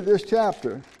 if you read this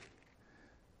chapter,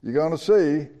 you're going to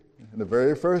see in the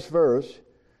very first verse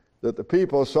that the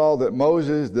people saw that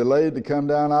Moses delayed to come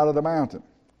down out of the mountain.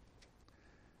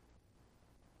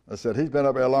 I said, he's been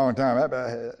up there a long time.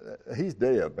 He's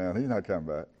dead, man. He's not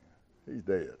coming back. He's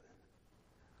dead.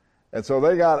 And so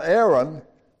they got Aaron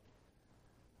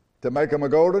to make him a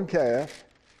golden calf,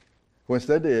 which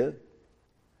they did.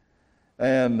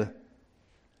 And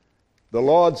the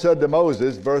Lord said to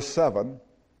Moses, verse 7,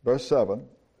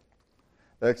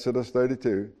 Exodus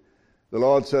 32, the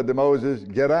Lord said to Moses,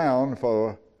 get down,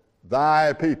 for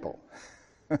thy people,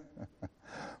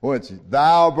 which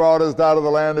thou broughtest out of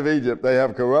the land of Egypt, they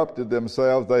have corrupted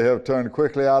themselves, they have turned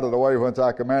quickly out of the way whence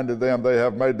I commanded them, they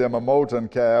have made them a molten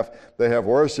calf, they have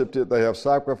worshipped it, they have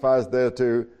sacrificed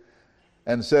thereto,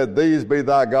 and said, these be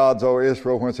thy gods, O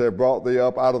Israel, whence have brought thee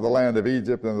up out of the land of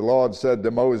Egypt. And the Lord said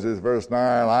to Moses, verse 9,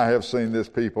 I have seen this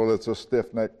people, it's a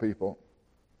stiff-necked people.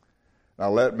 Now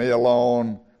let me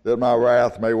alone, that my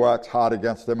wrath may wax hot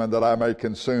against them, and that I may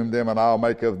consume them, and I'll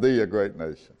make of thee a great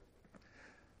nation.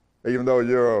 Even though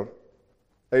you're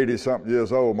 80-something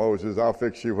years old, Moses, I'll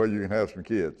fix you where you can have some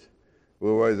kids.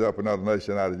 We'll raise up another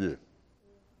nation out of you.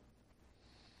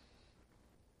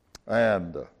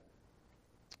 And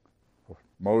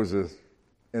Moses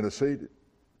interceded.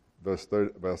 Verse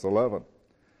 11.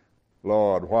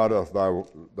 Lord, why doth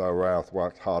thy wrath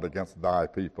wax hot against thy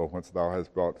people, whence thou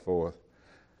hast brought forth?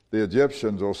 The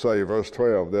Egyptians will say, verse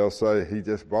 12, they'll say, he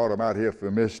just brought them out here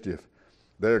for mischief.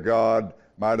 Their God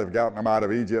might have gotten them out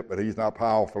of Egypt, but he's not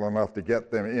powerful enough to get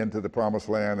them into the promised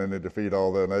land and to defeat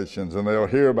all their nations. And they'll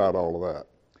hear about all of that.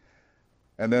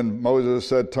 And then Moses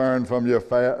said, turn from your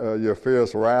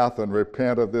fierce wrath and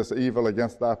repent of this evil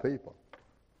against thy people.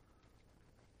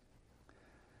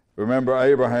 Remember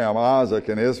Abraham, Isaac,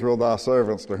 and Israel, thy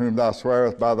servants, to whom thou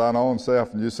swearest by thine own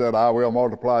self, and you said, I will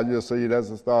multiply your seed as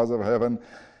the stars of heaven,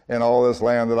 and all this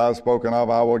land that I've spoken of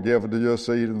I will give to your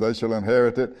seed, and they shall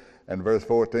inherit it. And verse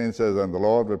 14 says, and the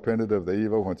Lord repented of the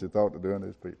evil which he thought to do in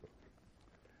his people.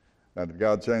 Now, did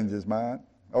God change his mind?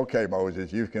 Okay,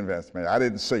 Moses, you've convinced me. I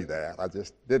didn't see that. I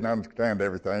just didn't understand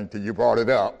everything till you brought it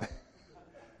up.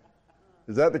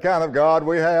 Is that the kind of God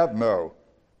we have? No.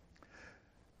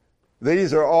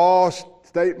 These are all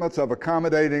statements of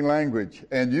accommodating language.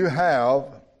 And you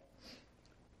have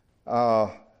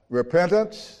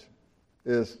repentance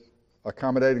is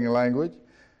accommodating language.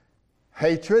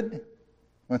 Hatred,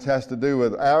 which has to do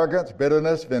with arrogance,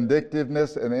 bitterness,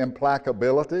 vindictiveness, and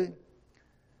implacability.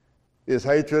 Is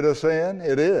hatred a sin?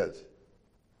 It is.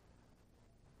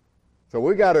 So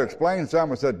we got to explain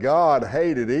something that said God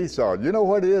hated Esau. You know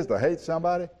what it is to hate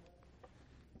somebody?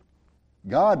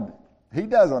 God, he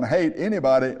doesn't hate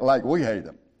anybody like we hate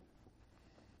them.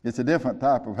 It's a different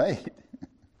type of hate.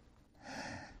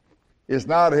 It's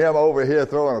not him over here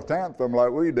throwing a tantrum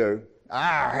like we do.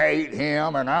 I hate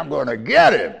him and I'm going to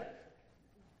get him.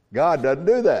 God doesn't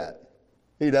do that.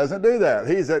 He doesn't do that.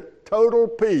 He's at total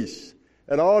peace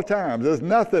at all times. There's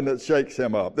nothing that shakes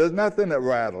him up. There's nothing that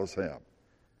rattles him.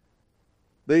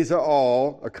 These are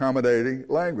all accommodating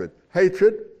language.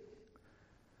 Hatred,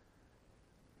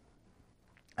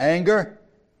 anger.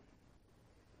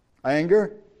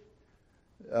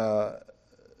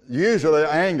 Usually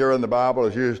anger in the Bible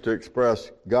is used to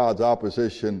express God's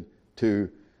opposition to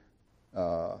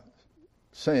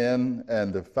sin,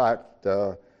 and the fact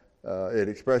it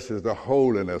expresses the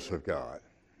holiness of God.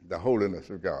 The holiness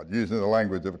of God, using the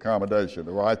language of accommodation.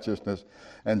 The righteousness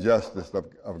and justice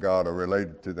of God are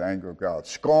related to the anger of God.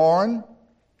 Scorn.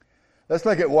 Let's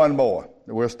look at one more.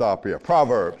 We'll stop here.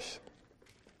 Proverbs.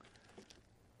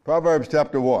 Proverbs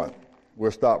chapter 1.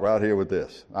 We'll stop right here with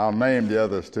this. I'll name the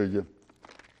others to you,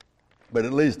 but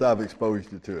at least I've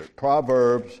exposed you to it.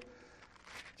 Proverbs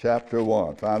chapter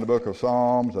 1. Find the book of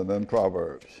Psalms and then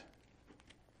Proverbs.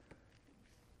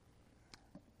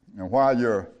 And while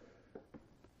you're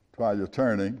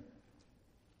turning,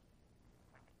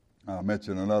 I'll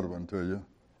mention another one to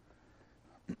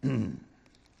you.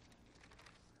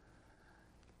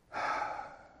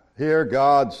 Here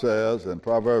God says in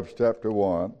Proverbs chapter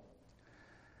 1,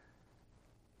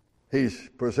 he's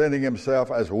presenting himself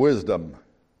as wisdom,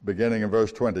 beginning in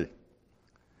verse 20.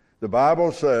 The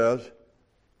Bible says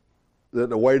that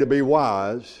the way to be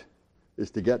wise is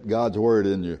to get God's word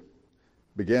in you.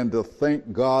 Begin to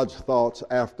think God's thoughts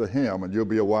after him, and you'll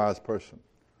be a wise person.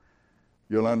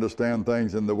 You'll understand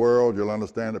things in the world. You'll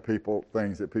understand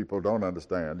things that people don't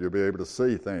understand. You'll be able to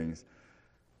see things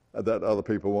that other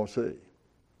people won't see.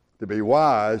 To be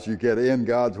wise, you get in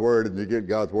God's word, and you get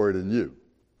God's word in you.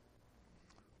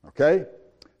 Okay?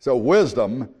 So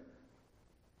wisdom,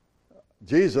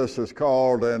 Jesus is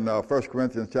called in 1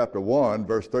 Corinthians chapter 1,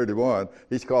 verse 31,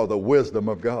 he's called the wisdom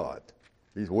of God.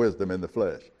 He's wisdom in the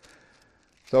flesh.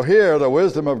 So here, the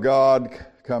wisdom of God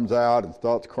comes out and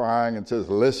starts crying and says,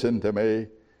 listen to me,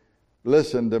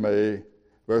 listen to me.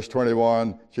 Verse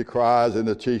 21, she cries in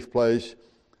the chief place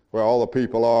where all the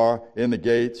people are, in the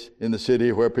gates, in the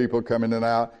city where people come in and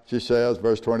out. She says,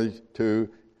 verse 22,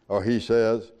 or he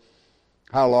says,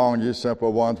 How long, ye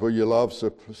simple ones, will you love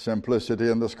simplicity,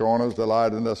 and the scorners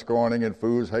delight in the scorning, and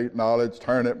fools hate knowledge?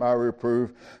 Turn at my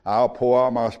reproof. I'll pour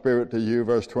out my spirit to you.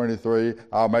 Verse 23.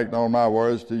 I'll make known my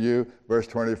words to you. Verse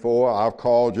 24. I've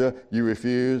called you. You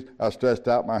refused. I stretched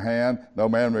out my hand. No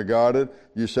man regarded.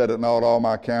 You said at naught all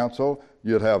my counsel.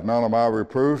 You'd have none of my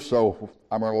reproof, so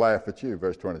I'm going to laugh at you.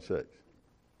 Verse 26.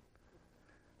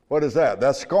 What is that?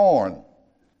 That's scorn.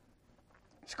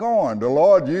 Scorn. The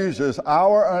Lord uses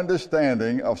our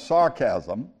understanding of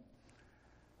sarcasm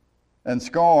and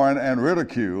scorn and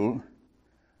ridicule.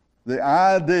 The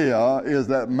idea is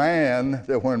that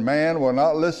when man will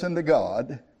not listen to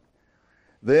God,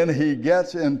 then he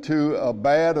gets into a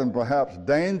bad and perhaps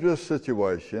dangerous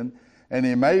situation, and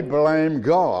he may blame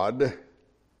God,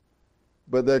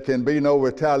 but there can be no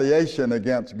retaliation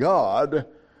against God.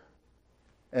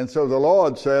 And so the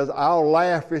Lord says, I'll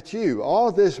laugh at you.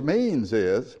 All this means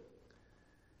is,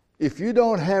 if you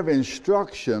don't have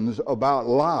instructions about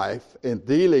life and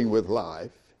dealing with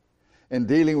life and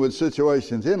dealing with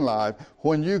situations in life,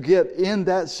 when you get in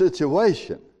that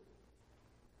situation,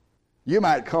 you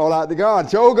might call out to God and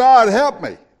say, oh God, help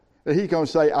me. And he's going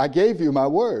to say, I gave you my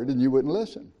word and you wouldn't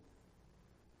listen.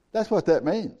 That's what that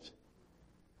means.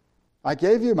 I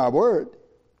gave you my word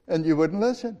and you wouldn't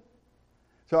listen.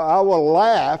 So I will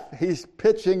laugh. He's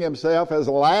pitching himself as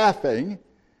laughing.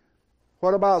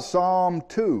 What about Psalm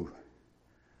 2?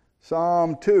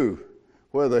 Psalm 2,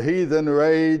 where the heathen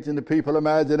rage and the people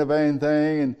imagine a vain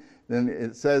thing, and then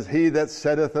it says, he that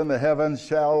sitteth in the heavens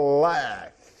shall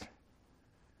laugh.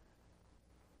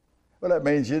 Well, that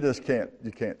means you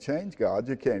can't change God.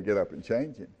 You can't get up and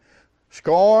change him.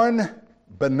 Scorn,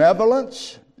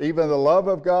 benevolence, even the love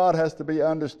of God has to be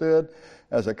understood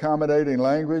as accommodating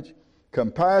language.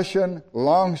 Compassion,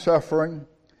 long-suffering,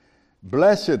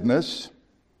 blessedness,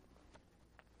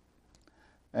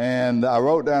 and I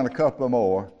wrote down a couple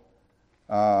more.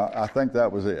 I think that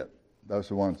was it. Those are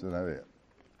the ones that are it.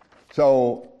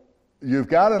 So you've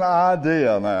got an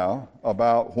idea now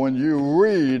about when you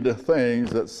read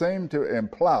things that seem to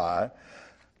imply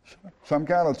some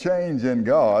kind of change in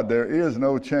God. There is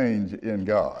no change in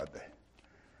God.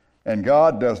 And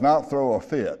God does not throw a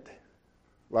fit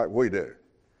like we do.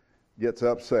 Gets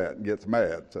upset and gets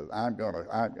mad. Says, I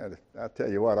tell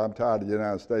you what, I'm tired of the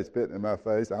United States spitting in my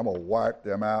face. I'm going to wipe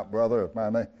them out, brother, if my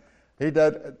name.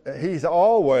 He's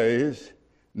always,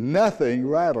 nothing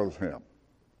rattles him.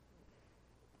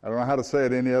 I don't know how to say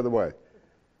it any other way.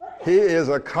 He is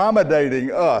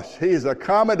accommodating us. He's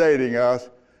accommodating us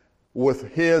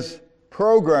with his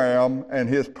program and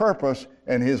his purpose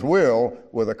and his will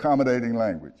with accommodating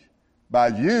language. By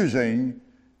using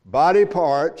body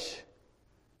parts,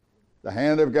 the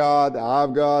hand of God, the eye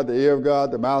of God, the ear of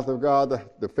God, the mouth of God,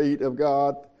 the feet of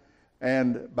God,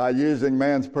 and by using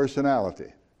man's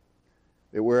personality.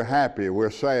 That we're happy, we're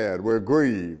sad, we're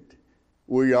grieved.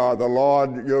 The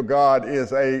Lord your God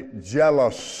is a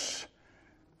jealous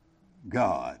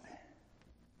God.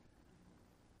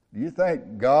 Do you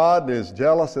think God is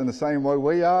jealous in the same way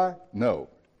we are? No.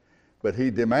 But he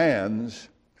demands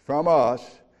from us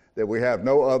that we have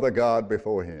no other God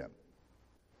before him.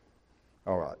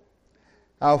 All right.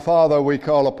 Our Father, we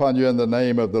call upon you in the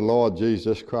name of the Lord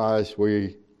Jesus Christ.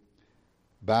 We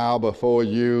bow before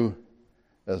you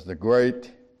as the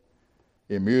great,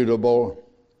 immutable,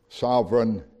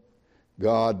 sovereign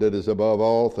God that is above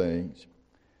all things.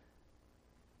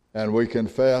 And we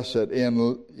confess that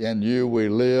in you we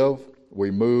live, we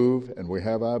move, and we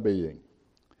have our being.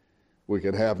 We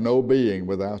could have no being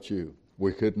without you.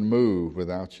 We couldn't move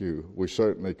without you. We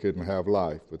certainly couldn't have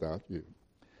life without you.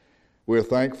 We're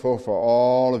thankful for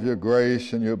all of your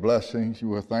grace and your blessings.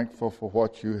 We're thankful for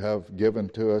what you have given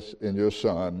to us in your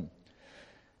Son.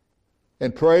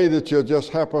 And pray that you'll just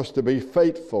help us to be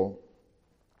faithful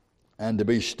and to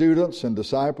be students and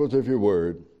disciples of your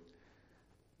word,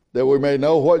 that we may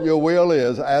know what your will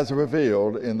is as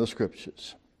revealed in the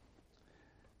Scriptures.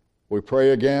 We pray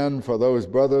again for those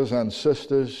brothers and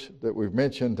sisters that we've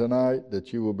mentioned tonight,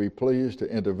 that you will be pleased to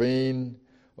intervene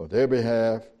on their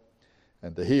behalf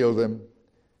and to heal them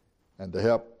and to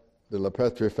help the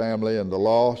LePetri family in the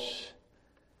loss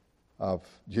of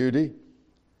Judy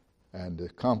and to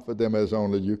comfort them as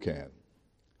only you can.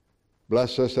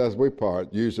 Bless us as we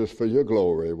part. Use us for your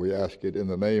glory. We ask it in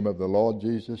the name of the Lord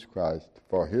Jesus Christ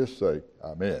for his sake.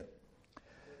 Amen.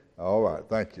 All right.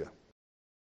 Thank you.